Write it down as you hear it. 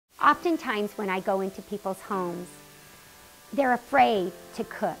Oftentimes when I go into people's homes, they're afraid to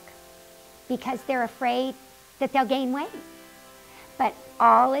cook because they're afraid that they'll gain weight. But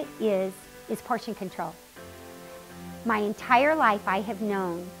all it is portion control. My entire life I have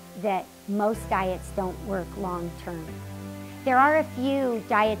known that most diets don't work long term. There are a few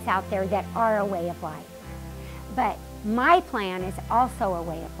diets out there that are a way of life, but my plan is also a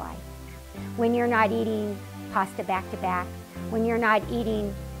way of life. When you're not eating pasta back to back, when you're not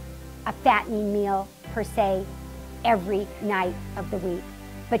eating a fattening meal per se every night of the week,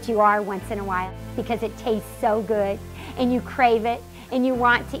 but you are once in a while because it tastes so good and you crave it and you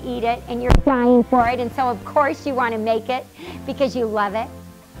want to eat it and you're dying for it, and so of course you want to make it because you love it.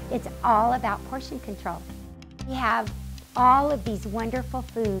 It's all about portion control. We have all of these wonderful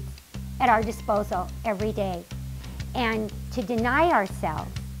foods at our disposal every day, and to deny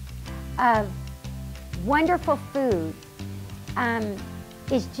ourselves of wonderful food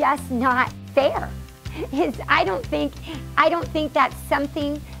is just not fair. I don't think that's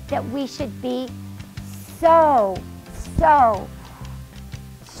something that we should be so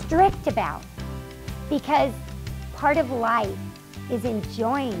strict about, because part of life is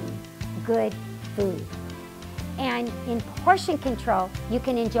enjoying good food. And in portion control, you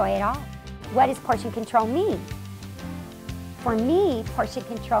can enjoy it all. What does portion control mean? For me, portion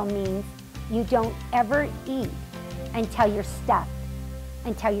control means you don't ever eat until you're stuffed,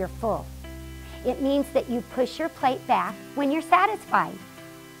 until you're full. It means that you push your plate back when you're satisfied,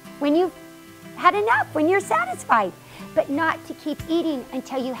 when you've had enough, when you're satisfied, but not to keep eating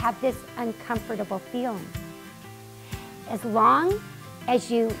until you have this uncomfortable feeling. As long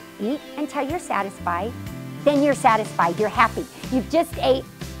as you eat until you're satisfied, then you're satisfied, you're happy. You've just ate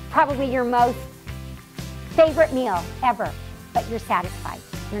probably your most favorite meal ever, but you're satisfied,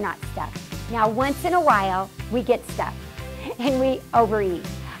 you're not stuffed. Now, once in a while, we get stuffed and we overeat.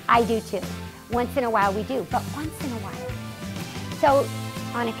 I do too. Once in a while we do, but once in a while. So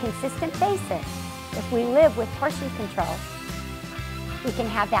on a consistent basis, if we live with portion control, we can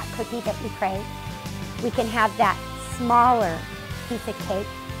have that cookie that we crave. We can have that smaller piece of cake.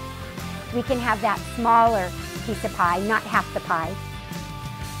 We can have that smaller piece of pie, not half the pie.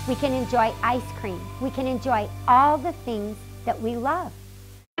 We can enjoy ice cream. We can enjoy all the things that we love.